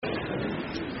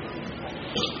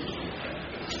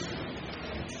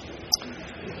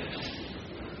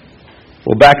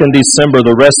Well, back in December,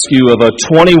 the rescue of a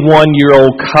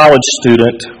 21-year-old college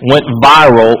student went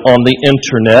viral on the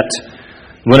internet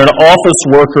when an office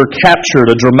worker captured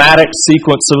a dramatic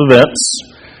sequence of events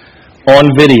on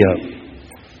video.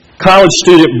 College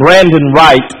student Brandon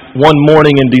Wright, one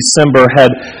morning in December,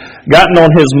 had gotten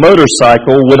on his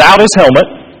motorcycle without his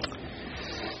helmet,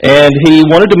 and he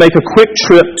wanted to make a quick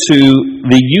trip to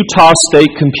the Utah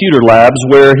State Computer Labs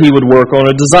where he would work on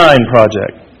a design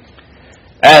project.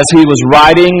 As he was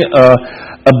riding,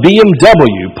 a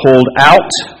BMW pulled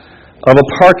out of a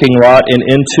parking lot and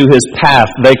into his path.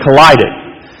 They collided,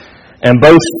 and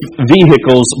both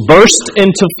vehicles burst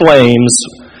into flames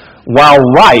while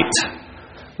Wright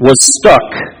was stuck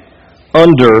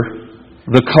under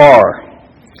the car.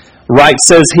 Wright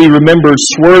says he remembered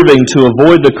swerving to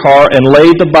avoid the car and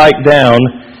laid the bike down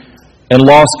and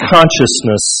lost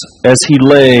consciousness as he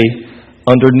lay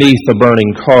underneath the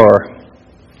burning car.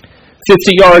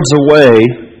 50 yards away,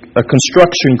 a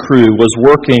construction crew was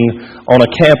working on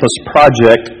a campus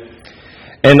project,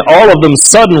 and all of them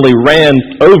suddenly ran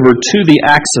over to the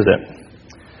accident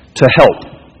to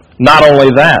help. Not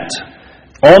only that,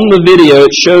 on the video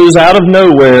it shows out of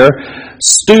nowhere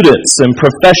students and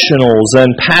professionals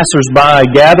and passersby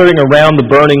gathering around the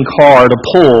burning car to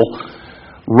pull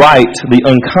Wright, the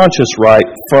unconscious Wright,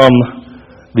 from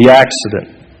the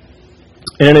accident.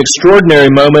 In an extraordinary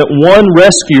moment, one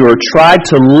rescuer tried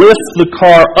to lift the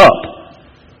car up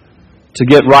to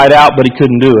get Wright out, but he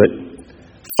couldn't do it.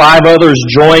 5 others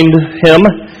joined him,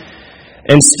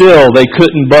 and still they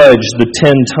couldn't budge the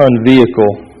 10-ton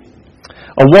vehicle.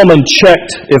 A woman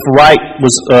checked if Wright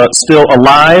was still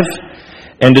alive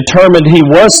and determined he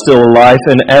was still alive,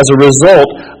 and as a result,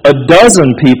 a dozen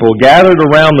people gathered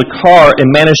around the car and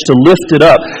managed to lift it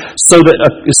up so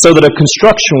that a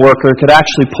construction worker could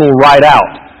actually pull Wright out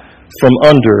from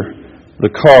under the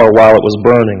car while it was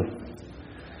burning.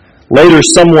 Later,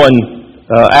 someone,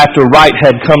 after Wright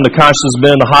had come to consciousness,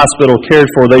 been in the hospital, cared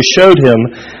for, they showed him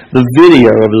the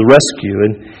video of the rescue,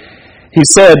 and he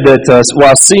said that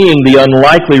while seeing the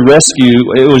unlikely rescue,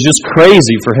 it was just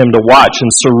crazy for him to watch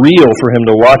and surreal for him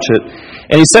to watch it.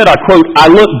 And he said, I quote, "I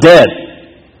looked dead.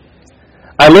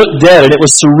 I looked dead, and it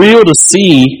was surreal to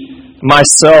see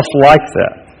myself like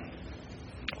that."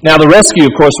 Now, the rescue,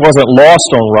 of course, wasn't lost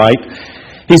on Wright.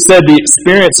 He said the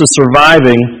experience of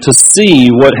surviving to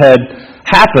see what had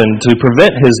happened to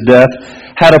prevent his death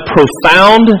had a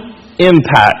profound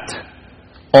impact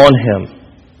on him.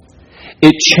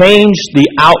 It changed the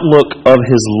outlook of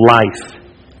his life.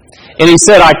 And he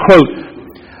said, I quote,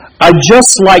 "I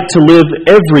just like to live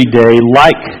every day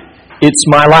like it's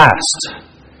my last,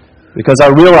 because I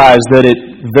realize that it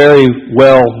very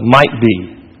well might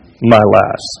be my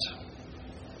last."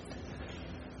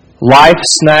 Life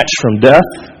snatched from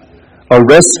death, a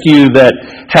rescue that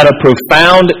had a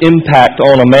profound impact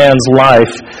on a man's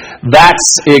life. That's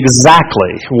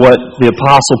exactly what the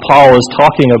Apostle Paul is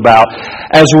talking about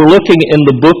as we're looking in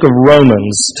the book of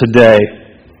Romans today.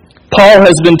 Paul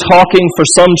has been talking for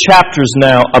some chapters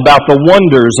now about the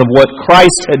wonders of what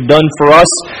Christ had done for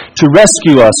us to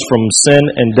rescue us from sin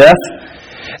and death,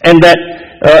 and that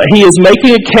he is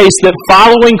making a case that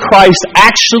following Christ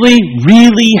actually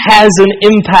really has an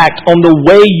impact on the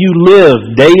way you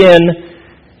live day in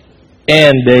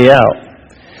and day out.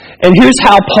 And here's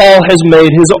how Paul has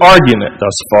made his argument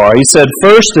thus far. He said,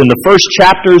 first, in the first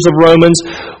chapters of Romans,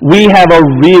 we have a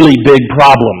really big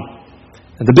problem.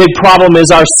 And the big problem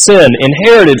is our sin,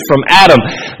 inherited from Adam,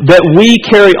 that we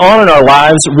carry on in our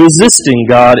lives, resisting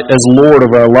God as Lord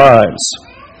of our lives.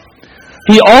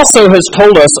 He also has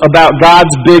told us about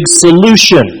God's big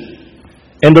solution.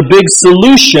 And the big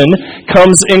solution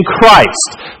comes in Christ,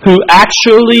 who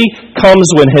actually comes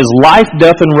when his life,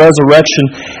 death, and resurrection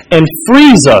and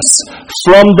frees us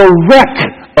from the wreck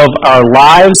of our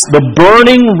lives, the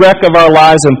burning wreck of our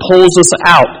lives, and pulls us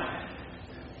out,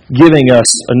 giving us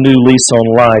a new lease on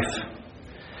life.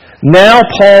 Now,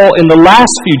 Paul, in the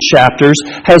last few chapters,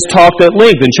 has talked at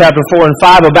length in chapter 4 and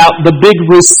 5 about the big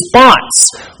response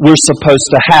we're supposed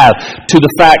to have to the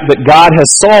fact that God has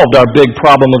solved our big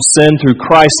problem of sin through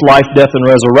Christ's life, death, and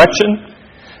resurrection.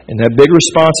 And that big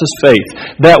response is faith.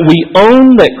 That we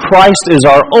own that Christ is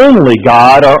our only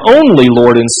God, our only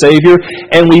Lord and Savior,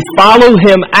 and we follow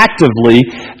Him actively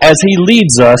as He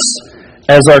leads us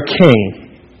as our King.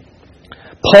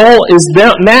 Paul is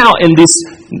now in this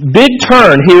big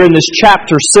turn here in this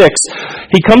chapter 6.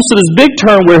 He comes to this big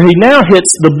turn where he now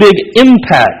hits the big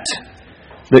impact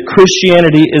that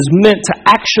Christianity is meant to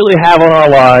actually have on our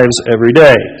lives every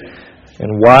day.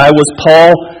 And why was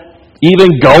Paul even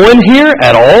going here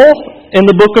at all in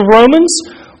the book of Romans?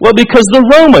 Well, because the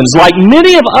Romans, like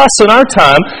many of us in our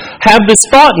time, have this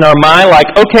thought in our mind like,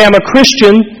 okay, I'm a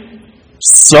Christian,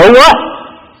 so what?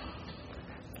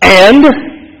 And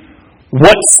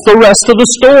what's the rest of the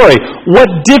story? What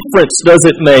difference does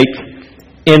it make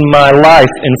in my life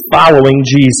in following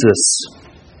Jesus?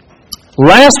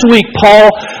 Last week, Paul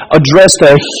addressed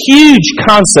a huge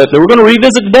concept that we're going to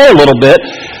revisit today a little bit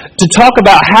to talk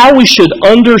about how we should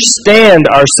understand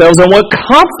ourselves and what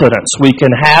confidence we can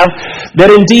have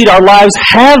that indeed our lives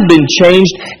have been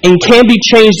changed and can be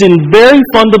changed in very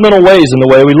fundamental ways in the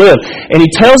way we live. And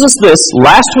he tells us this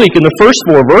last week in the first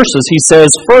 4 verses. He says,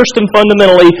 first and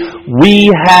fundamentally, we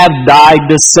have died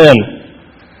to sin.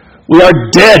 We are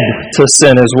dead to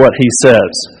sin is what he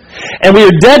says. And we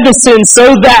are dead to sin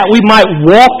so that we might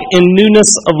walk in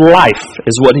newness of life,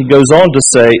 is what he goes on to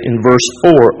say in verse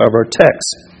 4 of our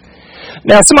text.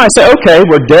 Now, somebody say, okay,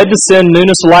 we're dead to sin,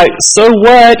 newness of life, so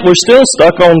what? We're still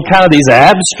stuck on kind of these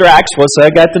abstracts. What's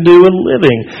that got to do with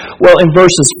living? Well, in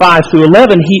verses 5 through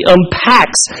 11, he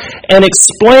unpacks and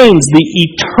explains the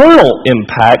eternal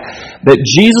impact that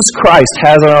Jesus Christ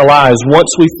has on our lives once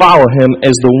we follow him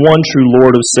as the one true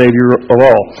Lord and Savior of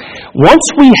all. Once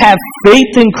we have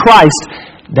faith in Christ,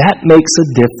 that makes a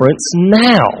difference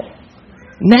now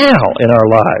in our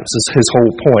lives, is his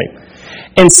whole point.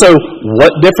 And so,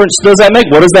 what difference does that make?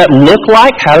 What does that look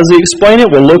like? How does he explain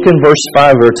it? Well, look in verse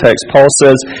 5 of our text. Paul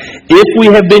says, if we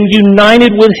have been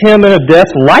united with him in a death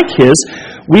like his,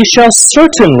 we shall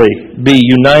certainly be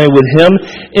united with him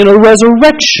in a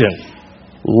resurrection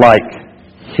like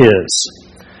his.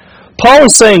 Paul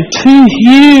is saying 2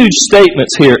 huge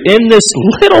statements here in this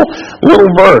little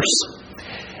verse.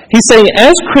 He's saying,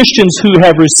 as Christians who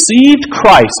have received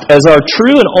Christ as our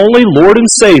true and only Lord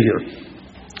and Savior,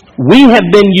 we have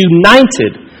been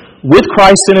united with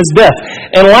Christ in his death.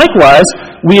 And likewise,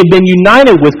 we have been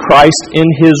united with Christ in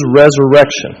his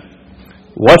resurrection.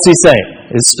 What's he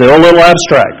saying? It's still a little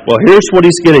abstract. Well, here's what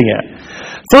he's getting at.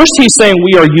 First, he's saying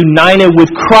we are united with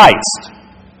Christ.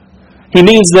 He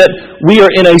means that we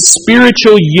are in a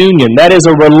spiritual union. That is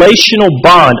a relational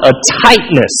bond, a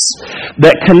tightness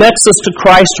that connects us to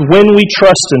Christ when we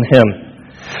trust in him.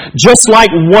 Just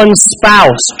like one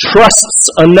spouse trusts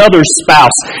another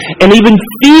spouse and even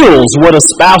feels what a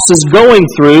spouse is going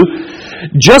through,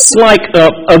 just like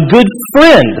a good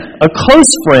friend, a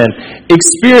close friend,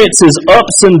 experiences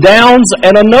ups and downs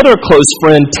and another close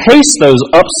friend tastes those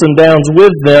ups and downs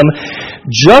with them,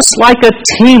 just like a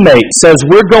teammate says,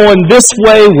 we're going this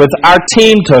way with our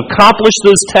team to accomplish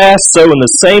this task, so in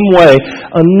the same way,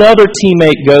 another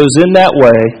teammate goes in that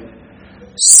way.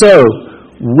 So,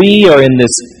 we are in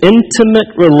this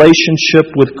intimate relationship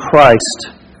with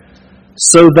Christ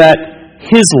so that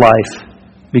his life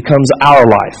becomes our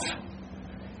life.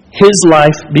 His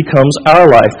life becomes our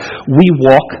life. We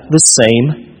walk the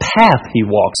same path he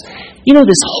walks. You know,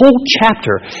 this whole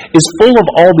chapter is full of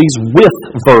all these with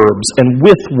verbs and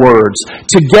with words.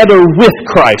 Together with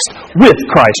Christ, with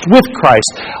Christ, with Christ.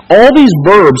 All these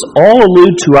verbs all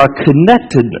allude to our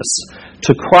connectedness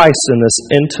to Christ in this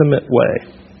intimate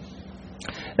way.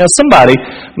 Now, somebody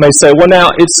may say, well, now,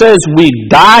 it says we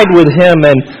died with him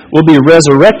and will be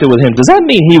resurrected with him. Does that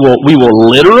mean we will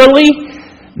literally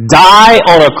die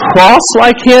on a cross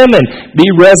like him and be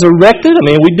resurrected? I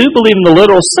mean, we do believe in the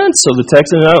literal sense of the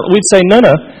text, and we'd say,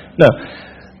 no.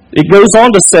 It goes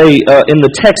on to say in the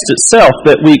text itself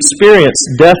that we experience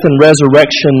death and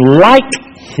resurrection like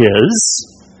his,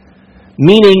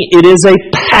 meaning it is a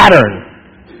pattern.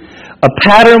 A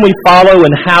pattern we follow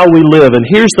in how we live. And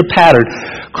here's the pattern.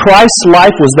 Christ's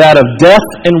life was that of death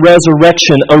and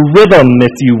resurrection, a rhythm,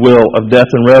 if you will, of death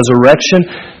and resurrection.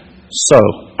 So,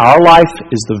 our life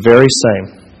is the very same.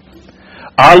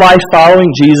 Our life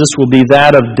following Jesus will be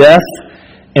that of death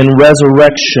and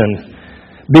resurrection,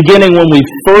 beginning when we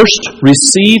first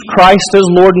receive Christ as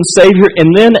Lord and Savior,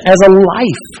 and then as a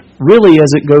life, really,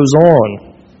 as it goes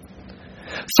on.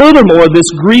 Furthermore, this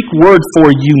Greek word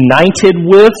for united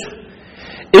with,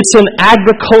 it's an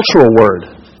agricultural word.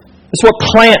 It's what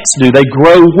plants do. They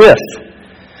grow with.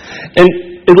 And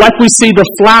like we see the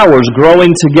flowers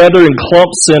growing together in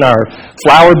clumps in our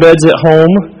flower beds at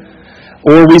home,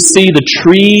 or we see the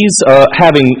trees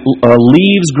having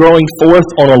leaves growing forth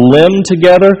on a limb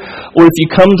together, or if you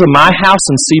come to my house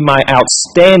and see my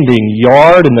outstanding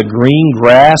yard and the green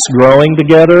grass growing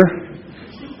together,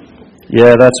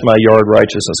 yeah, that's my yard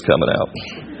righteousness coming out.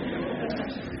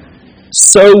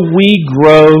 So we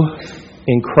grow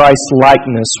in Christ's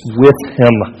likeness with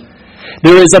him.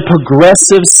 There is a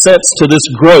progressive sense to this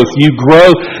growth. You grow,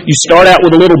 you start out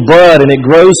with a little bud and it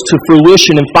grows to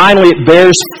fruition and finally it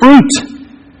bears fruit.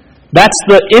 That's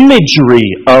the imagery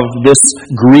of this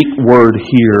Greek word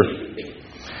here.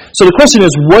 So the question is,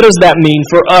 what does that mean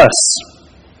for us?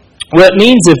 Well, it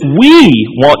means if we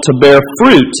want to bear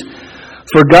fruit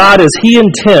for God as He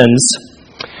intends,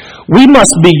 we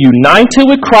must be united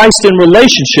with Christ in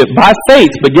relationship by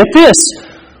faith. But get this,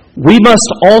 we must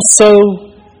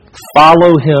also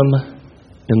follow Him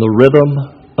in the rhythm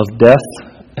of death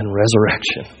and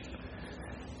resurrection.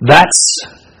 That's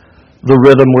the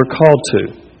rhythm we're called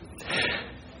to.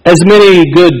 As many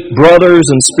good brothers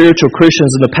and spiritual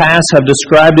Christians in the past have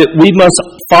described it, we must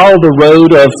follow the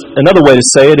road of, another way to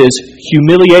say it is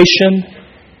humiliation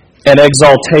and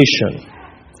exaltation.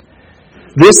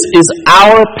 This is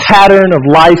our pattern of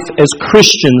life as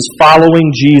Christians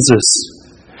following Jesus.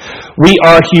 We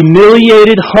are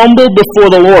humiliated, humbled before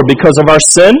the Lord because of our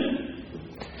sin.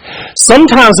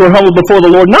 Sometimes we're humbled before the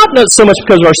Lord, not so much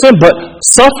because of our sin, but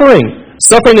suffering.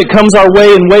 Suffering that comes our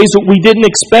way in ways that we didn't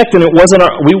expect and it wasn't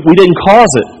we didn't cause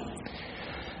it.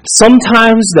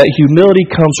 Sometimes that humility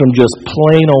comes from just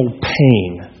plain old pain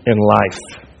in life.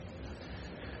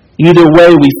 Either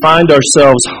way, we find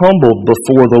ourselves humbled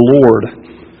before the Lord.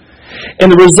 And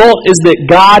the result is that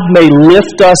God may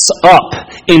lift us up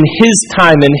in His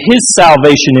time, in His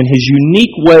salvation, in His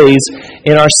unique ways,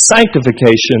 in our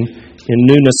sanctification, in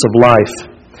newness of life.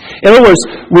 In other words,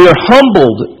 we are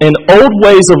humbled in old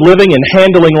ways of living and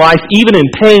handling life, even in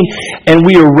pain, and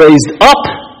we are raised up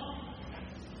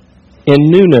in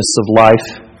newness of life,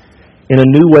 in a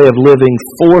new way of living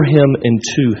for Him and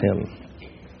to Him.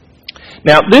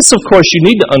 Now, this, of course, you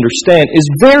need to understand, is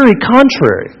very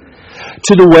contrary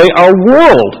to the way our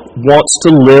world wants to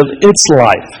live its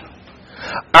life.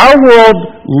 Our world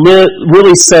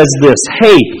really says this,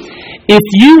 hey, if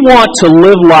you want to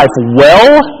live life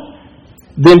well,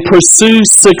 then pursue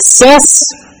success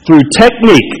through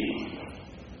technique.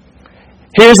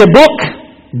 Here's a book,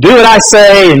 do what I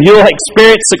say, and you'll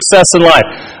experience success in life.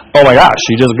 Oh my gosh,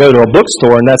 you just go to a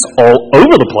bookstore and that's all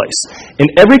over the place, in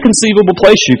every conceivable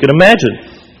place you can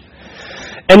imagine.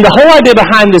 And the whole idea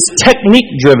behind this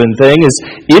technique-driven thing is,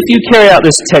 if you carry out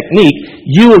this technique,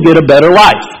 you will get a better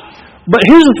life. But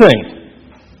here's the thing.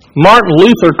 Martin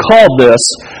Luther called this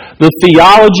the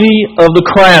theology of the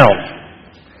crown.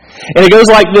 And it goes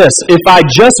like this: if I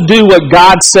just do what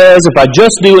God says, if I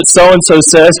just do what so-and-so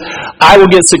says, I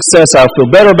will get success, I'll feel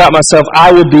better about myself,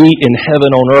 I will be in heaven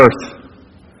on earth.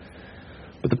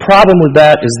 But the problem with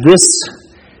that is this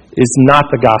is not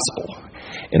the gospel.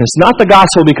 And it's not the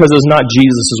gospel because it's not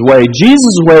Jesus' way.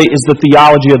 Jesus' way is the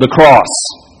theology of the cross.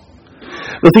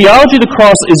 The theology of the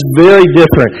cross is very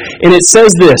different. And it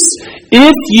says this: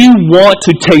 if you want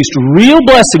to taste real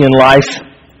blessing in life,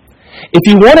 if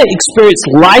you want to experience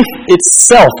life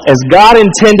itself as God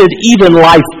intended, even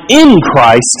life in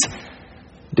Christ,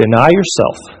 deny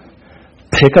yourself,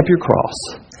 pick up your cross,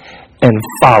 and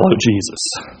follow Jesus.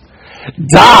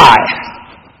 Die!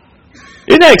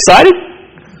 Isn't that exciting?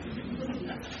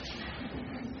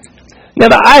 Now,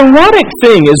 the ironic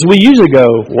thing is we usually go,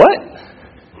 what?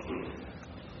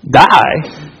 Die?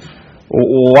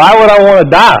 Why would I want to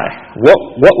die?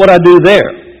 What would I do there?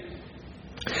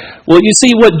 Well, you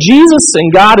see, what Jesus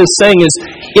and God is saying is,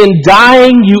 in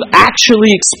dying, you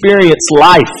actually experience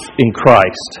life in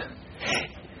Christ.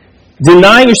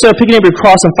 Denying yourself, picking up your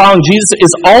cross, and following Jesus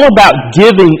is all about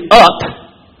giving up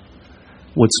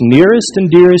what's nearest and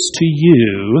dearest to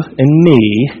you and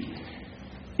me,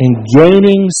 and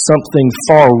gaining something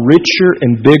far richer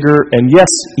and bigger and, yes,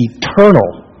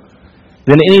 eternal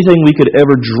than anything we could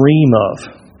ever dream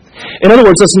of. In other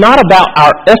words, it's not about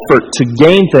our effort to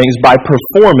gain things by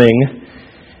performing.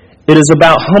 It is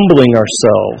about humbling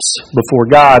ourselves before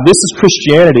God. This is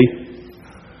Christianity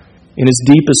in its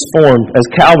deepest form. As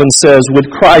Calvin says, with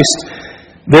Christ,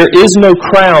 there is no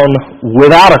crown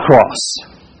without a cross.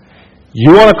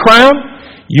 You want a crown?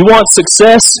 You want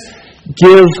success?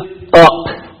 Give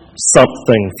up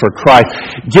something for Christ.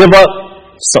 Give up,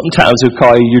 sometimes we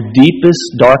call it your deepest,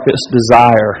 darkest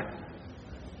desire.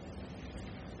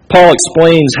 Paul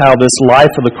explains how this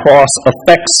life of the cross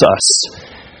affects us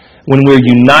when we're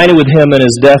united with Him in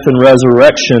His death and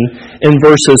resurrection in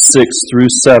verses 6 through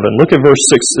 7. Look at verse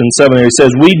 6 and 7 here. He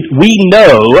says, We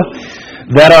know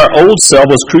that our old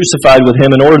self was crucified with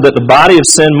Him in order that the body of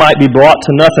sin might be brought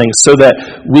to nothing, so that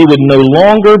we would no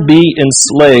longer be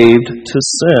enslaved to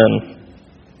sin.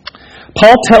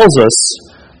 Paul tells us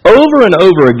over and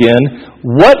over again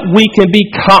what we can be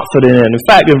confident in. In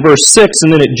fact, in verse 6,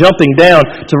 and then jumping down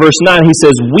to verse 9, he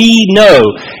says, we know.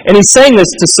 And he's saying this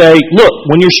to say, look,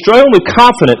 when you're struggling with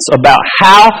confidence about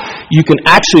how you can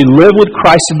actually live with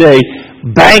Christ today,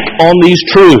 bank on these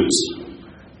truths.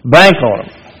 Bank on them.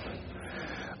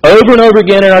 Over and over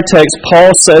again in our text,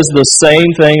 Paul says the same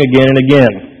thing again and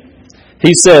again.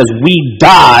 He says, we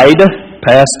died,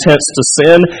 past tense, to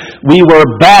sin. We were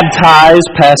baptized,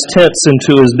 past tense,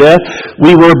 into his death.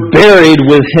 We were buried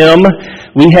with him.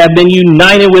 We have been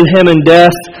united with him in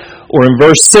death. Or in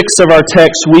verse 6 of our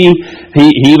text, he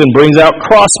even brings out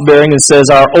cross-bearing and says,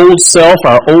 our old self,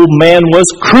 our old man was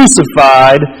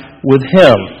crucified with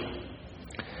him.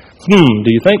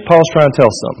 Do you think Paul's trying to tell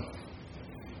something?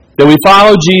 That we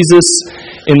follow Jesus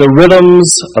in the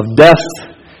rhythms of death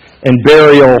and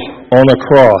burial on a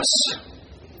cross.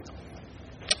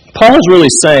 Paul is really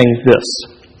saying this.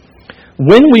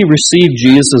 When we receive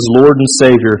Jesus as Lord and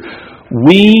Savior,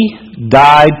 we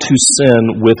died to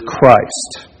sin with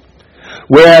Christ.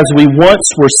 Whereas we once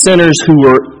were sinners who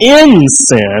were in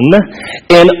sin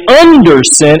and under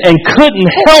sin and couldn't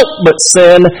help but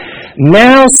sin,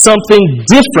 now something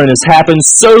different has happened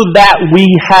so that we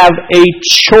have a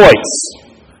choice.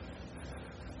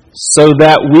 So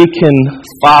that we can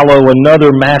follow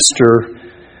another master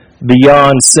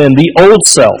beyond sin. The old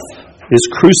self is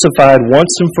crucified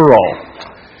once and for all.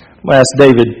 I'm going to ask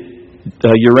David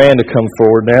Uran to come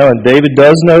forward now, and David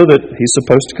does know that he's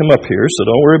supposed to come up here, so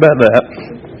don't worry about that.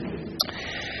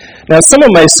 Now, someone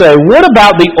may say, what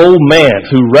about the old man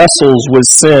who wrestles with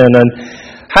sin, and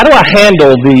how do I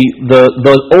handle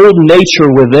the old nature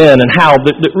within, and how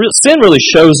sin really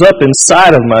shows up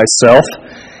inside of myself?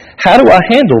 How do I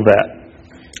handle that?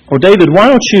 Well, David, why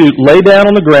don't you lay down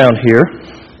on the ground here?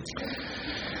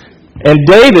 And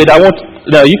David,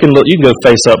 you can go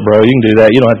face up, bro. You can do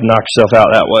that. You don't have to knock yourself out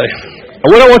that way. And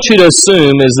what I want you to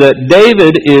assume is that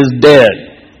David is dead.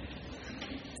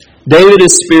 David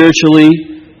is spiritually,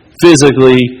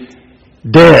 physically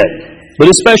dead, but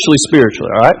especially spiritually,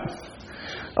 all right?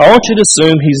 I want you to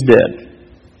assume he's dead.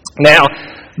 Now,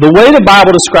 the way the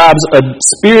Bible describes a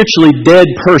spiritually dead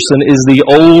person is the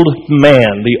old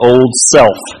man, the old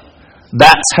self.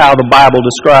 That's how the Bible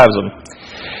describes him.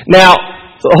 Now,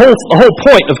 the whole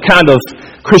point of kind of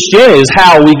Christianity is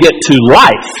how we get to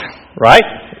life, right?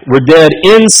 We're dead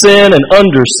in sin and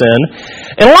under sin.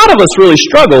 And a lot of us really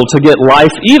struggle to get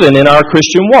life even in our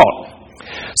Christian walk.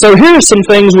 So here are some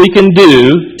things we can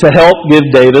do to help give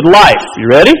David life. You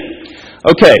ready?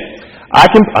 Okay,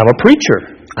 I'm a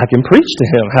preacher. I can preach to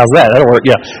him. How's that? That'll work.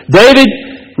 Yeah. David,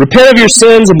 repent of your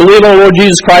sins and believe on the Lord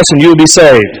Jesus Christ and you will be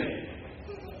saved.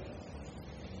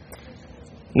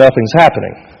 Nothing's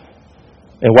happening.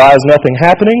 And why is nothing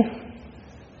happening?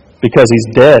 Because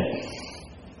he's dead.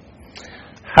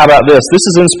 How about this? This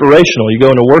is inspirational. You go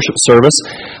into worship service.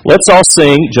 Let's all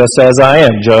sing, Just As I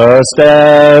Am. Just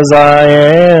as I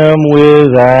am,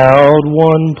 without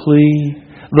one plea,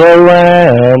 the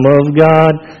Lamb of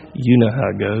God. You know how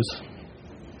it goes.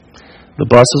 The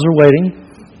buses are waiting.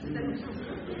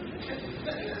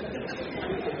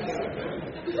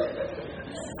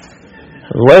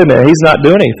 Wait a minute, he's not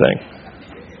doing anything.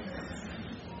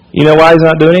 You know why he's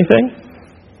not doing anything?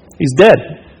 He's dead.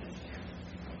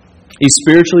 He's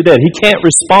spiritually dead. He can't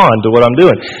respond to what I'm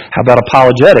doing. How about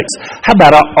apologetics? How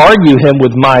about I argue him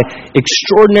with my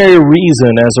extraordinary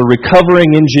reason as a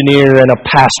recovering engineer and a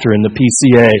pastor in the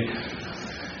PCA?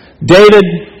 David,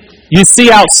 you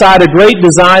see outside a great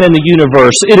design in the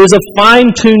universe. It is a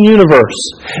fine-tuned universe.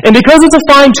 And because it's a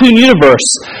fine-tuned universe,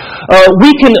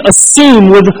 we can assume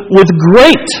with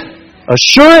great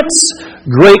assurance,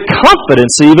 great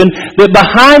confidence even, that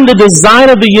behind the design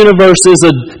of the universe is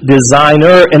a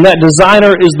designer, and that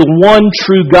designer is the one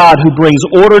true God who brings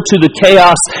order to the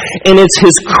chaos, and it's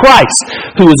his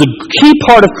Christ, who is a key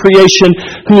part of creation,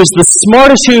 who is the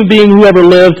smartest human being who ever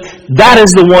lived. That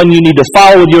is the one you need to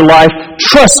follow with your life.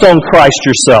 Trust on Christ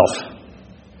yourself.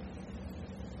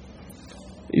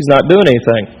 He's not doing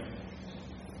anything.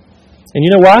 And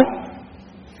you know why?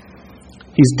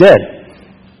 He's dead.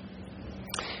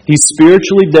 He's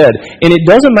spiritually dead. And it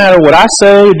doesn't matter what I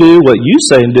say or do, what you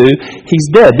say and do. He's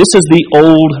dead. This is the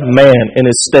old man in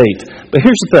his state. But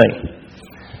here's the thing.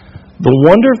 The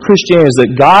wonder of Christianity is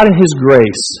that God in his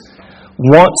grace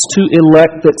wants to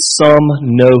elect that some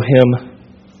know him.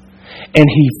 And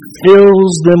he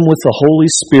fills them with the Holy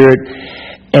Spirit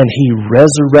and he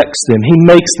resurrects them. He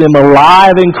makes them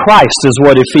alive in Christ, is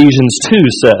what Ephesians 2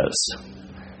 says.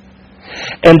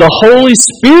 And the Holy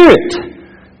Spirit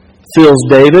fills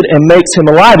David and makes him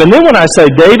alive. And then when I say,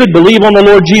 David, believe on the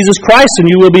Lord Jesus Christ and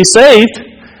you will be saved,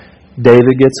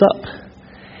 David gets up.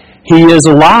 He is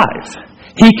alive.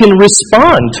 He can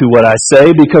respond to what I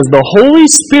say because the Holy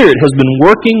Spirit has been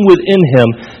working within him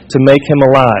to make him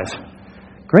alive.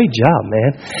 Great job,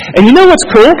 man. And you know what's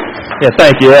cool? Yeah,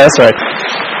 thank you. Yeah, that's right.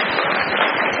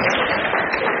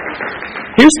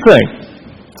 Here's the thing.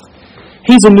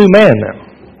 He's a new man now.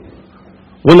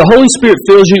 When the Holy Spirit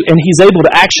fills you and He's able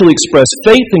to actually express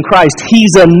faith in Christ,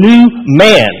 He's a new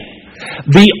man.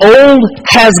 The old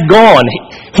has gone.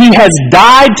 He has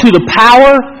died to the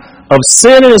power of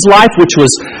sin in his life, which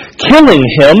was killing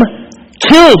him,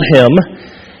 killed him,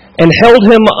 and held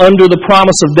him under the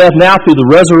promise of death. Now through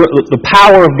the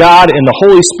power of God and the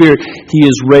Holy Spirit, He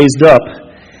is raised up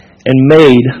and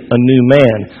made a new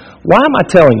man. Why am I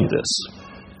telling you this?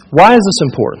 Why is this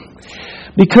important?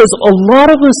 Because a lot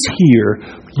of us here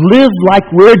live like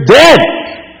we're dead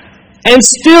and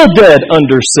still dead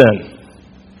under sin.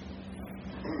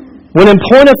 When in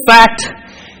point of fact,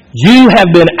 you have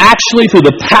been actually, through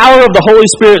the power of the Holy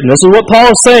Spirit, and this is what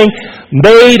Paul is saying,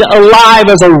 made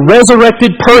alive as a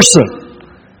resurrected person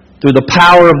through the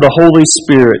power of the Holy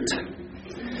Spirit.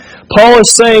 Paul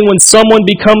is saying when someone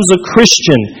becomes a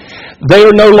Christian, they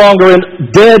are no longer a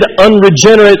dead,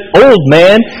 unregenerate old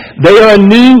man. They are a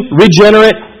new,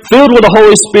 regenerate, filled with the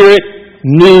Holy Spirit,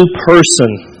 new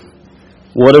person.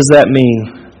 What does that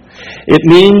mean? It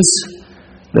means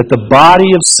that the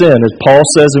body of sin, as Paul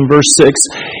says in verse 6,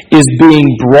 is being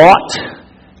brought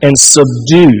and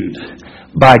subdued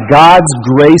by God's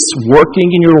grace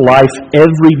working in your life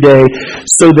every day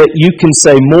so that you can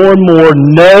say more and more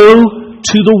no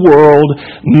to the world,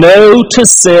 no to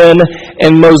sin,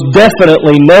 and most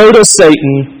definitely no to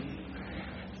Satan,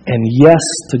 and yes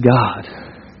to God.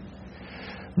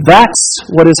 That's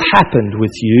what has happened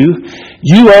with you.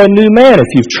 You are a new man if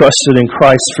you've trusted in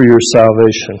Christ for your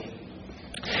salvation.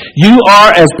 You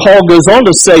are, as Paul goes on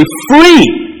to say, free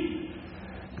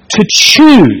to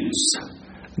choose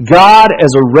God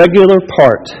as a regular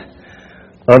part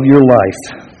of your life.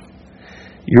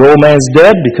 Your old man's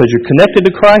dead because you're connected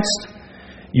to Christ.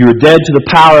 You're dead to the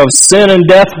power of sin and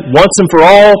death once and for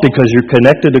all because you're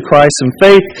connected to Christ in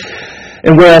faith.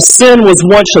 And whereas sin was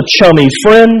once a chummy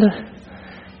friend,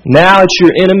 now it's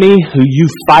your enemy who you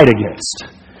fight against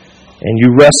and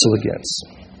you wrestle against.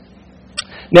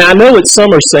 Now, I know what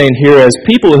some are saying here as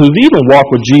people who've even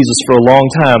walked with Jesus for a long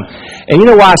time. And you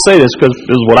know why I say this? Because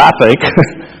this is what I think.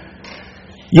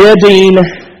 Yeah, Dean,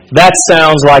 that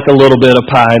sounds like a little bit of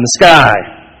pie in the sky.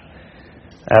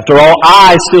 After all,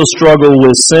 I still struggle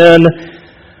with sin.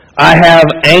 I have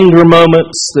anger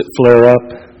moments that flare up.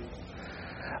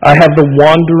 I have the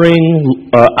wandering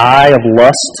eye of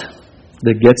lust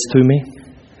that gets to me.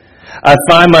 I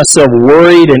find myself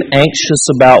worried and anxious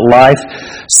about life,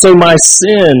 so my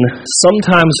sin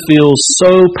sometimes feels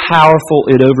so powerful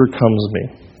it overcomes me.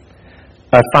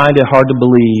 I find it hard to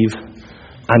believe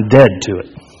I'm dead to it.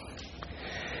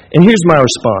 And here's my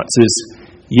response is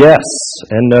yes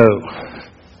and no.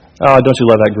 Oh, don't you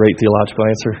love that great theological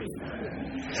answer?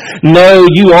 No,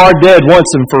 you are dead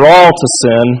once and for all to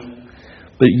sin,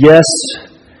 but yes,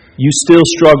 you still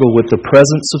struggle with the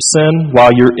presence of sin while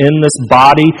you're in this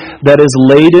body that is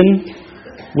laden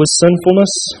with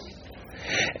sinfulness.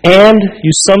 And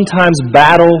you sometimes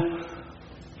battle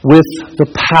with the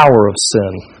power of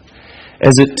sin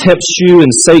as it tempts you and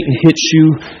Satan hits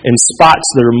you in spots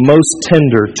that are most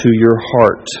tender to your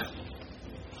heart.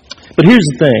 But here's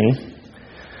the thing.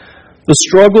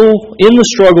 In the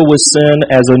struggle with sin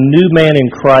as a new man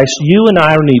in Christ, you and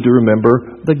I need to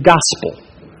remember the gospel.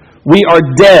 We are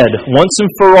dead once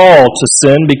and for all to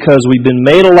sin because we've been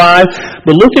made alive.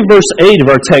 But look at verse 8 of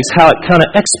our text, how it kind of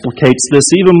explicates this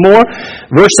even more.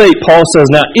 Verse 8, Paul says,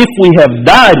 now if we have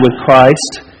died with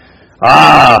Christ,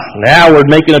 now we're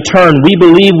making a turn. We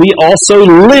believe we also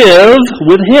live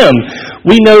with Him.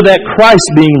 We know that Christ,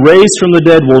 being raised from the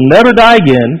dead, will never die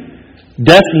again.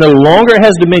 Death no longer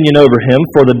has dominion over Him.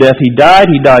 For the death He died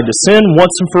to sin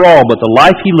once and for all. But the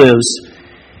life He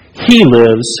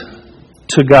lives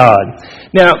to God.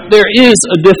 Now, there is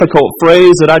a difficult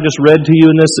phrase that I just read to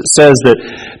you in this. It says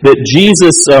that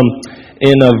Jesus,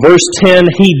 in verse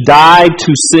 10, He died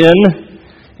to sin.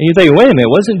 And you think, wait a minute,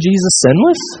 wasn't Jesus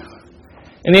sinless?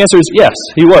 And the answer is yes,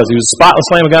 He was. He was a spotless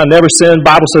Lamb of God, never sinned. The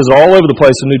Bible says all over the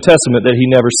place in the New Testament that He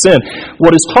never sinned.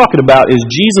 What it's talking about is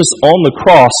Jesus on the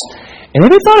cross. And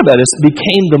have you thought about this?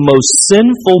 Became the most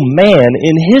sinful man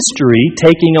in history,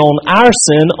 taking on our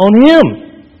sin on Him.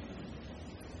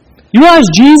 You realize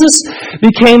Jesus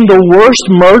became the worst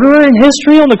murderer in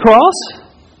history on the cross?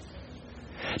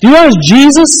 Do you realize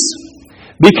Jesus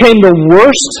became the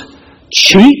worst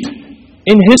cheat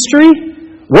in history?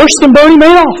 Worse than Bernie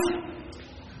Madoff.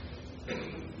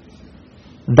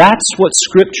 That's what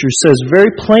Scripture says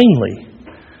very plainly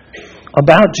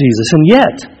about Jesus. And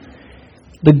yet,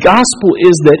 the gospel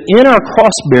is that in our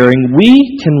cross-bearing,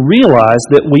 we can realize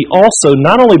that we also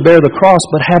not only bear the cross,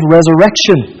 but have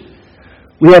resurrection.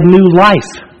 We have new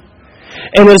life.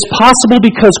 And it is possible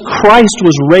because Christ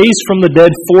was raised from the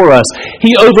dead for us.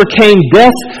 He overcame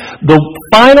death, the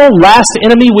final, last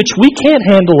enemy, which we can't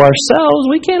handle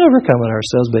ourselves. We can't overcome it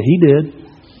ourselves, but He did.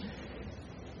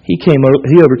 He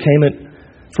overcame it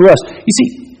for us. You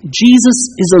see, Jesus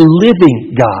is a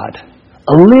living God,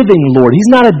 a living Lord.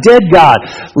 He's not a dead God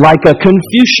like a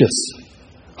Confucius,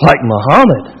 like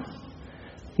Muhammad.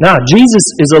 Now, Jesus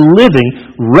is a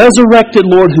living, resurrected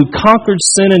Lord who conquered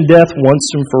sin and death once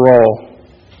and for all.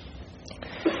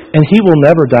 And He will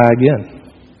never die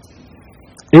again.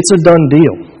 It's a done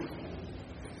deal.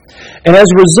 And as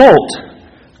a result,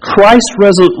 Christ's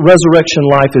resurrection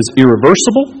life is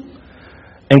irreversible,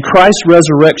 and Christ's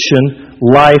resurrection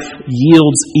life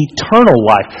yields eternal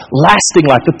life, lasting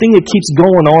life, the thing that keeps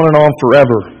going on and on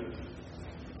forever.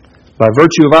 By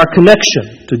virtue of our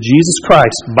connection to Jesus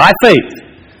Christ by faith,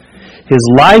 His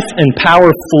life and power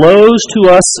flows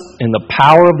to us in the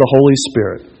power of the Holy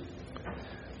Spirit.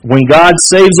 When God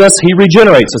saves us, He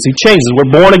regenerates us. He changes us.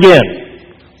 We're born again,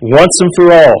 once and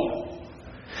for all.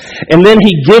 And then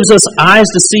He gives us eyes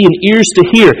to see and ears to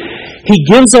hear. He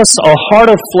gives us a heart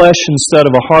of flesh instead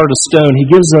of a heart of stone. He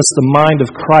gives us the mind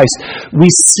of Christ. We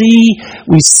see,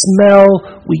 we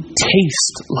smell, we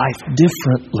taste life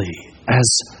differently as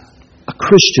a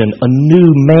Christian, a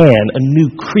new man, a new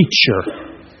creature.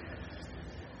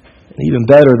 And even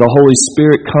better, the Holy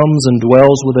Spirit comes and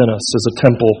dwells within us as a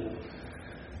temple.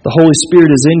 The Holy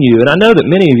Spirit is in you. And I know that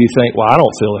many of you think, well, I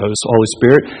don't feel the Holy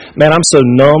Spirit. Man, I'm so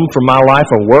numb from my life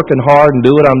of working hard and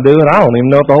do what I'm doing, I don't even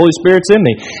know if the Holy Spirit's in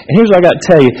me. And here's what I got to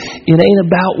tell you. It ain't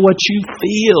about what you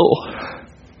feel.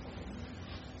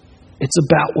 It's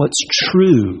about what's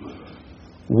true,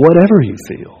 whatever you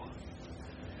feel.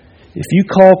 If you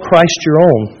call Christ your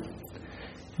own,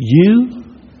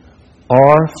 you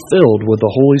are filled with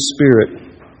the Holy Spirit.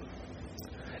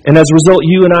 And as a result,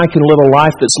 you and I can live a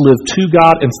life that's lived to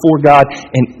God and for God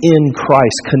and in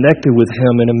Christ, connected with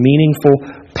Him in a meaningful,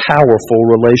 powerful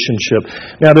relationship.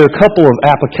 Now, there are a couple of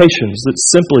applications that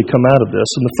simply come out of this.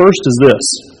 And the first is this.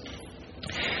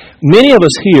 Many of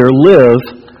us here live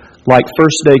like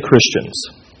first-day Christians.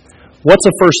 What's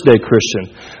a first-day Christian?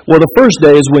 Well, the first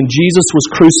day is when Jesus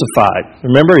was crucified.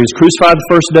 Remember, He was crucified the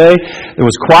first day. It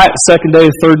was quiet the second day.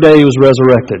 The third day, He was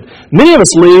resurrected. Many of us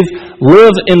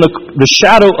live in the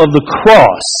shadow of the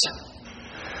cross.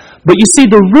 But you see,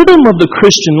 the rhythm of the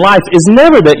Christian life is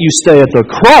never that you stay at the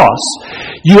cross.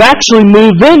 You actually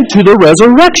move into the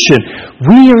resurrection.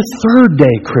 We are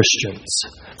third-day Christians,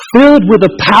 filled with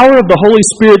the power of the Holy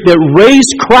Spirit that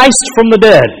raised Christ from the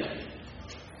dead.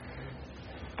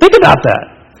 Think about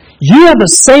that. You have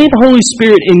the same Holy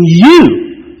Spirit in you,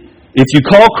 if you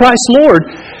call Christ Lord,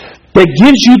 that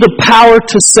gives you the power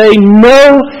to say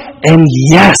no and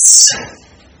yes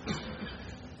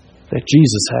that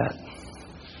Jesus had.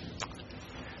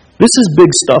 This is big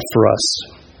stuff for us,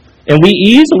 and we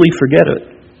easily forget it.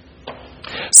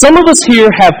 Some of us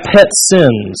here have pet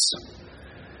sins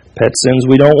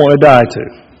we don't want to die to.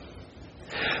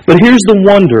 But here's the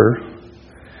wonder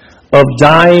of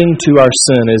dying to our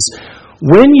sin is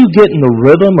when you get in the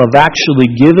rhythm of actually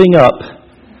giving up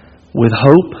with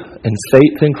hope and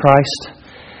faith in Christ,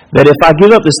 that if I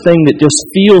give up this thing that just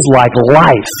feels like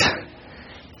life,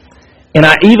 and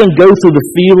I even go through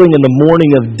the feeling in the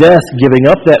morning of death giving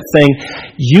up that thing,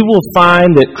 you will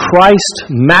find that Christ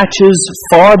matches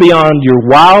far beyond your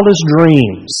wildest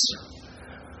dreams.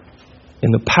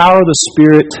 In the power of the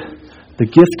Spirit,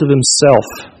 the gift of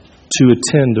Himself to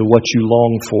attend to what you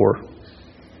long for.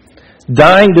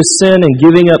 Dying to sin and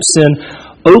giving up sin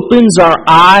opens our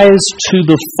eyes to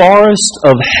the forest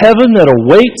of heaven that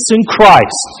awaits in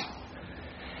Christ,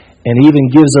 and even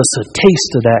gives us a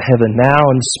taste of that heaven now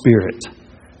in spirit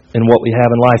in what we have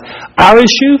in life. Our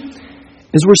issue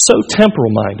is we're so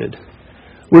temporal-minded.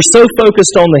 We're so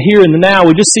focused on the here and the now,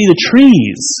 we just see the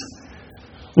trees.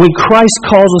 When Christ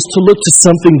calls us to look to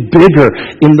something bigger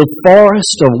in the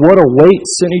forest of what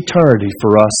awaits in eternity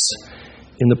for us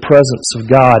in the presence of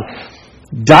God.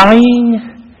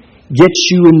 Dying gets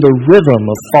you in the rhythm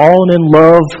of falling in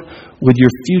love with your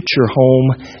future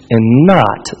home and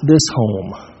not this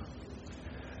home.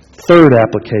 Third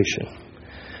application.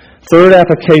 Third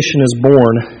application is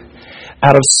born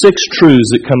out of 6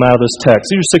 truths that come out of this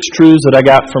text. These are 6 truths that I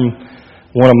got from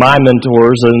one of my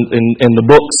mentors in the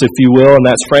books, if you will, and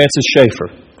that's Francis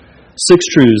Schaeffer. 6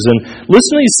 truths. And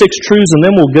listen to these 6 truths, and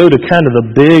then we'll go to kind of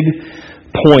the big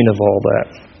point of all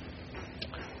that.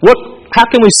 How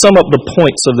can we sum up the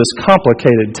points of this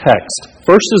complicated text?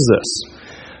 First is this.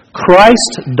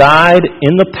 Christ died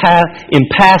in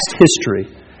past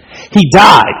history. He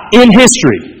died in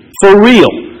history, for real.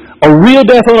 A real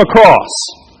death on a cross.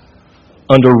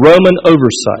 under Roman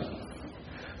oversight.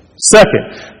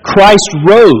 Second, Christ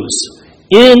rose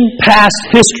in past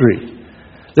history.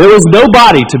 There was no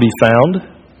body to be found,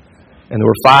 and there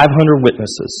were 500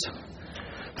 witnesses.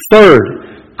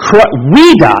 Third,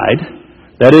 we died,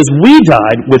 that is, we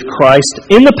died with Christ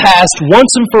in the past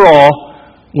once and for all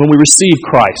when we received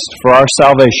Christ for our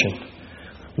salvation.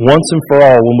 Once and for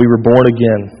all when we were born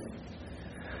again.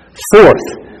 Fourth,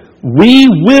 we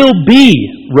will be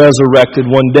resurrected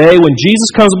one day when Jesus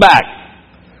comes back.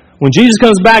 When Jesus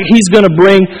comes back, He's going to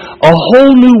bring a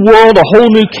whole new world, a whole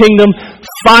new kingdom,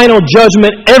 final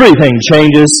judgment. Everything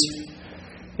changes,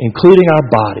 including our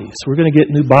bodies. We're going to get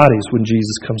new bodies when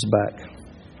Jesus comes back.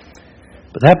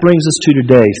 But that brings us to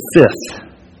today. Fifth,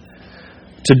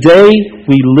 today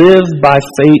we live by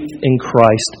faith in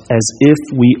Christ as if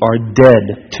we are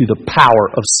dead to the power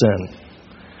of sin.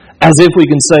 As if we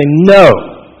can say, no,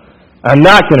 I'm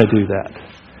not going to do that.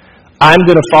 I'm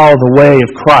going to follow the way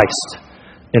of Christ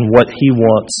and what He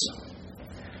wants.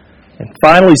 And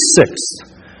finally,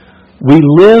 sixth, we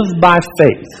live by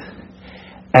faith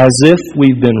as if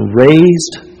we've been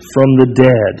raised from the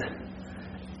dead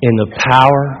in the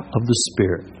power of the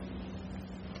Spirit.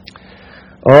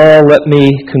 Oh, let me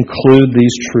conclude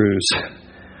these truths.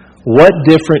 What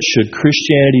difference should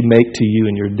Christianity make to you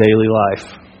in your daily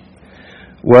life?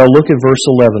 Well, look at verse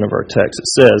 11 of our text. It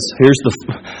says, here's the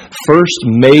first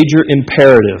major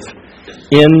imperative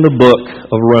in the book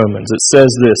of Romans. It says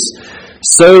this,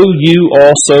 so you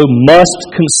also must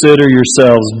consider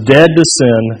yourselves dead to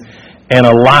sin and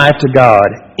alive to God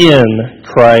in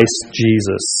Christ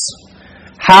Jesus.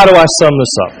 How do I sum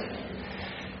this up?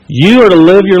 You are to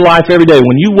live your life every day.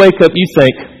 When you wake up, you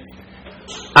think,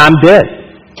 I'm dead.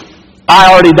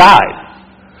 I already died.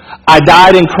 I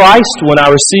died in Christ when I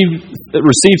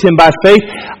received Him by faith.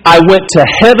 I went to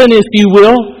heaven, if you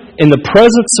will, in the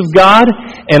presence of God,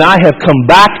 and I have come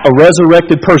back a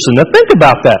resurrected person. Now think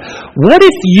about that. What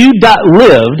if you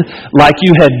lived like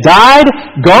you had died,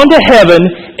 gone to heaven,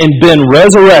 and been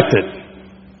resurrected?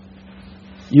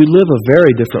 You'd live a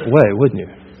very different way, wouldn't you?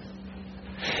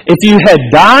 If you had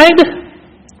died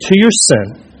to your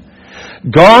sin,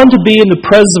 gone to be in the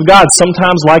presence of God,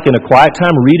 sometimes like in a quiet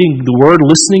time, reading the Word,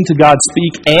 listening to God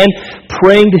speak, and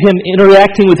praying to Him,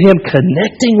 interacting with Him,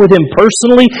 connecting with Him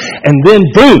personally, and then,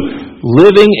 boom,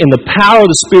 living in the power of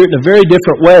the Spirit in a very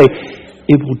different way,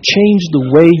 it will change the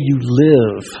way you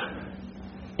live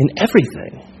in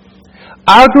everything.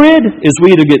 Our grid is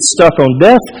we either get stuck on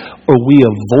death or we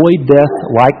avoid death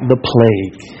like the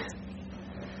plague.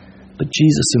 But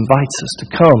Jesus invites us to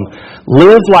come.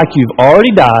 Live like you've already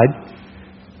died,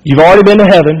 you've already been to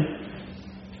heaven,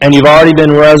 and you've already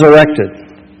been resurrected.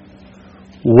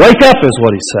 Wake up is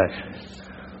what He said.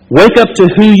 Wake up to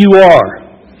who you are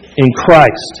in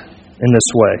Christ in this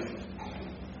way.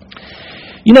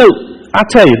 You know, I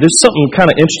tell you, there's something kind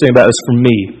of interesting about this for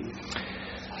me.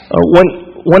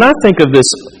 When I think of this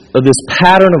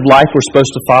pattern of life we're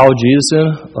supposed to follow Jesus in,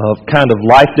 of kind of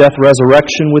life, death,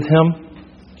 resurrection with Him,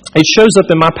 it shows up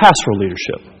in my pastoral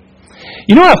leadership.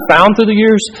 You know what I've found through the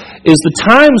years is the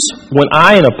times when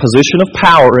I, in a position of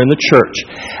power in the church,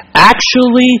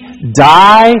 actually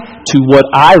die to what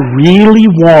I really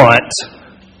want,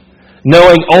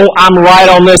 knowing, oh, I'm right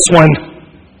on this one.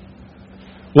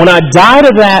 When I die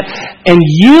to that and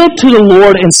yield to the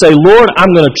Lord and say, Lord,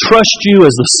 I'm going to trust You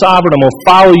as the sovereign, I'm going to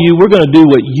follow You, we're going to do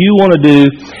what You want to do,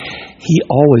 He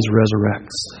always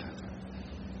resurrects.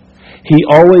 He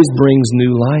always brings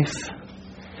new life.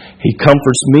 He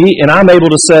comforts me, and I'm able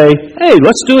to say, hey,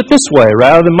 let's do it this way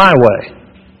rather than my way.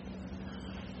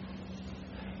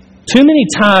 Too many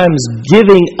times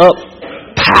giving up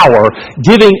power,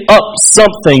 giving up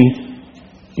something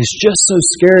is just so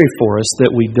scary for us that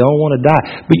we don't want to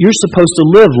die. But you're supposed to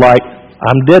live like,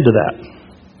 I'm dead to that.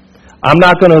 I'm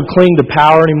not going to cling to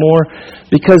power anymore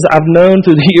because I've known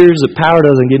through the years that power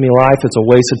doesn't give me life. It's a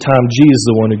waste of time. Jesus is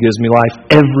the one who gives me life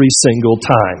every single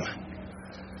time.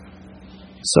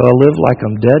 So I live like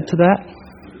I'm dead to that.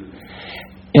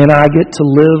 And I get to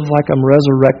live like I'm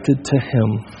resurrected to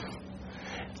Him,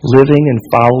 living and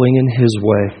following in His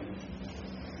way.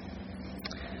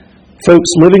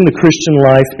 Folks, living the Christian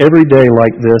life every day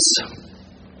like this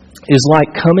is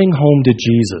like coming home to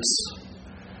Jesus.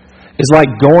 It's like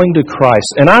going to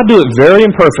Christ. And I do it very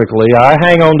imperfectly. I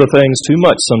hang on to things too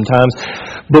much sometimes.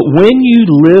 But when you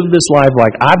live this life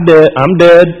like I'm dead,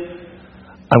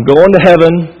 I'm going to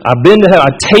heaven, I've been to heaven,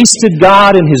 I tasted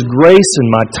God and His grace and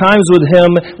my times with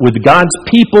Him, with God's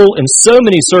people in so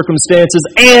many circumstances,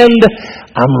 and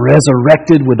I'm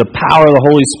resurrected with the power of the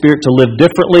Holy Spirit to live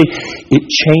differently, it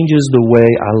changes the way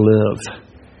I live.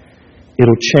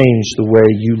 It'll change the way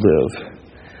you live.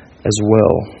 as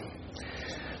well.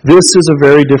 This is a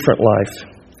very different life,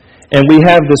 and we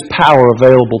have this power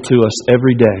available to us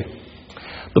every day.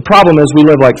 The problem is we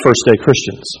live like first-day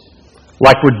Christians,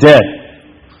 like we're dead,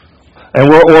 and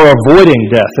we're avoiding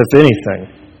death, if anything.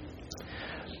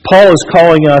 Paul is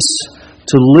calling us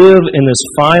to live in this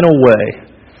final way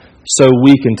so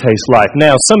we can taste life.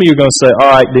 Now, some of you are going to say,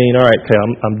 all right, Dean, all right, okay,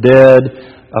 I'm dead.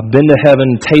 I've been to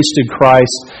heaven, tasted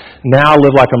Christ. Now I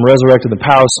live like I'm resurrected in the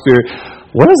power of the Spirit.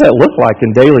 What does that look like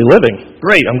in daily living?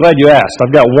 Great, I'm glad you asked.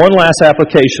 I've got one last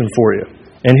application for you.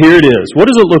 And here it is.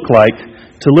 What does it look like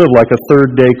to live like a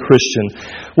third-day Christian?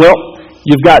 Well,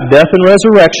 you've got death and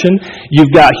resurrection.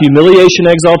 You've got humiliation,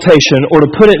 exaltation. Or to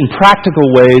put it in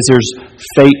practical ways, there's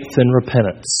faith and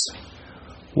repentance.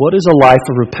 What does a life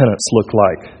of repentance look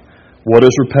like? What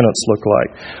does repentance look like?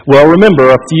 Well,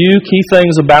 remember a few key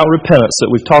things about repentance that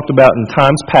we've talked about in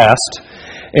times past,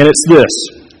 and it's this.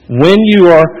 When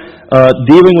you are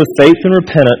dealing with faith and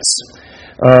repentance,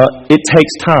 it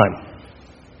takes time.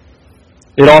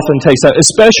 It often takes time,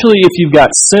 especially if you've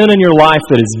got sin in your life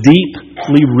that is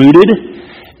deeply rooted,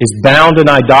 is bound in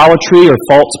idolatry or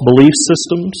false belief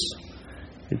systems.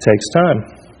 It takes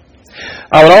time.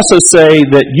 I would also say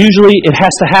that usually it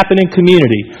has to happen in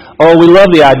community. Oh, we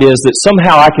love the ideas that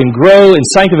somehow I can grow in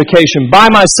sanctification by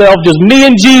myself, just me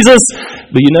and Jesus.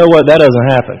 But you know what? That doesn't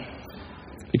happen.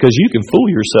 Because you can fool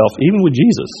yourself, even with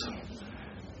Jesus.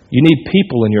 You need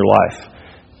people in your life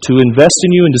to invest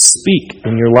in you and to speak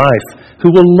in your life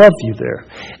who will love you there.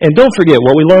 And don't forget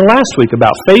what we learned last week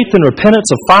about faith and repentance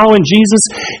of following Jesus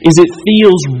is it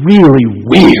feels really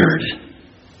weird,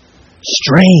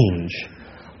 strange,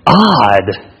 odd.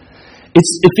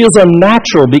 It feels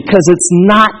unnatural because it's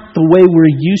not the way we're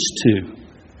used to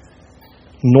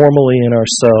normally in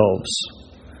ourselves.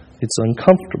 It's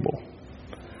uncomfortable.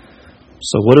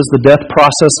 So what does the death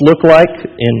process look like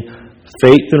in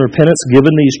faith and repentance given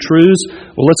these truths?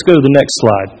 Well, let's go to the next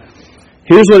slide.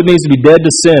 Here's what it means to be dead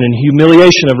to sin and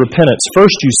humiliation of repentance.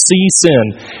 First, you see sin.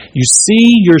 You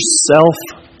see yourself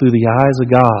through the eyes of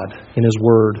God in His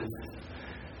Word.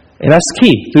 And that's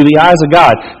key, through the eyes of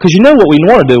God. Because you know what we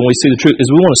want to do when we see the truth is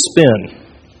we want to spin.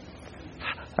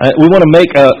 We want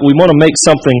to make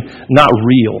something not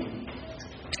real.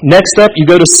 Next up, you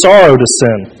go to sorrow to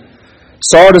sin.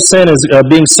 Sorrow to sin is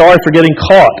being sorry for getting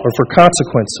caught or for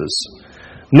consequences.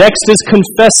 Next is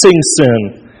confessing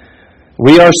sin.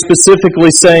 We are specifically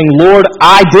saying, Lord,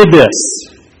 I did this.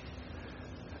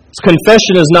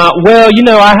 Confession is not, well, you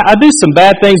know, I do some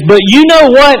bad things, but you know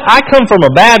what? I come from a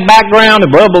bad background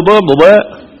and blah, blah, blah, blah, blah.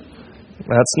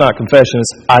 That's not confession.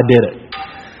 It's, I did it.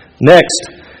 Next,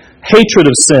 hatred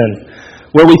of sin,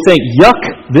 where we think, yuck,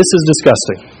 this is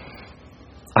disgusting.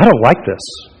 I don't like this.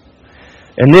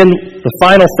 And then the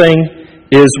final thing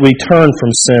is we turn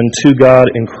from sin to God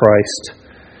in Christ,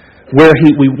 where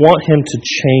we want Him to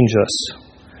change us,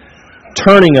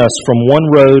 turning us from one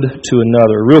road to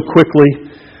another. Real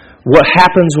quickly, what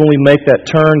happens when we make that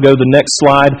turn? Go to the next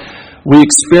slide. We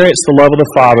experience the love of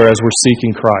the Father as we're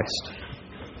seeking Christ.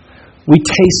 We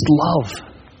taste love.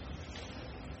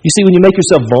 You see, when you make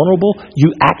yourself vulnerable,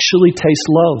 you actually taste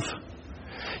love.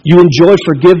 You enjoy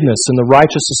forgiveness and the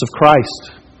righteousness of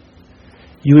Christ.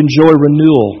 You enjoy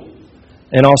renewal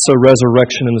and also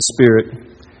resurrection in the Spirit.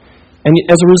 And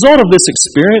as a result of this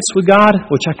experience with God,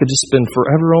 which I could just spend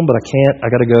forever on, but I can't, I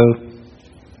got to go,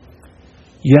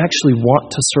 you actually want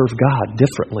to serve God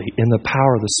differently in the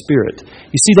power of the Spirit.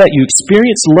 You see that? You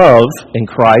experience love in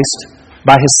Christ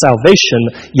by His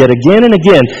salvation yet again and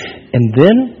again. And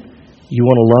then you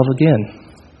want to love again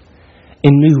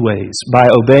in new ways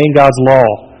by obeying God's law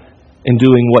and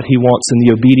doing what He wants in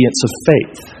the obedience of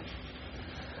faith.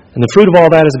 And the fruit of all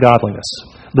that is godliness.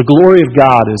 The glory of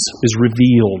God is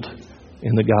revealed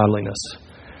in the godliness.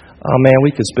 Oh man,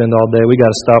 we could spend all day. We got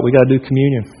to stop. We got to do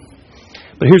communion.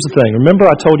 But here's the thing. Remember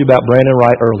I told you about Brandon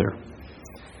Wright earlier.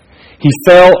 He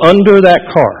fell under that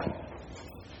car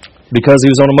because he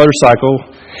was on a motorcycle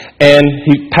and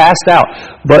he passed out.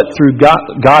 But through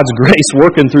God's grace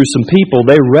working through some people,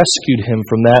 they rescued him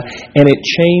from that and it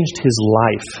changed his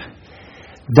life.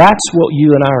 That's what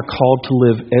you and I are called to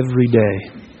live every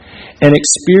day. An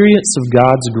experience of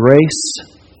God's grace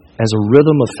as a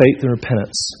rhythm of faith and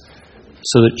repentance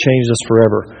so that it changes us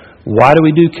forever. Why do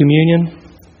we do communion?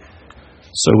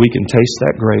 So we can taste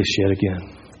that grace yet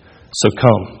again. So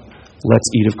come, let's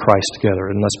eat of Christ together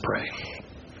and let's pray.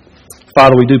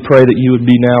 Father, we do pray that you would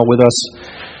be now with us.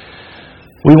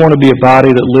 We want to be a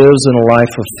body that lives in a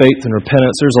life of faith and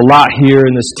repentance. There's a lot here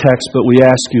in this text, but we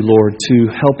ask you, Lord, to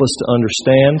help us to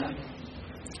understand,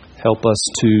 help us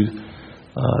to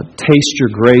taste your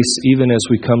grace even as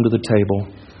we come to the table.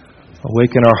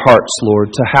 Awaken our hearts, Lord,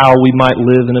 to how we might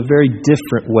live in a very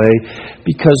different way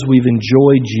because we've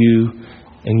enjoyed you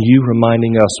and you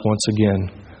reminding us once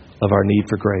again of our need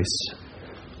for grace.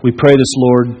 We pray this,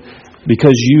 Lord,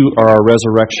 because you are our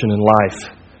resurrection and life.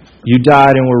 You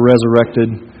died and were resurrected.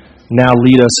 Now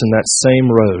lead us in that same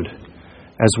road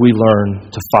as we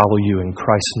learn to follow you in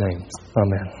Christ's name.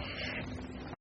 Amen.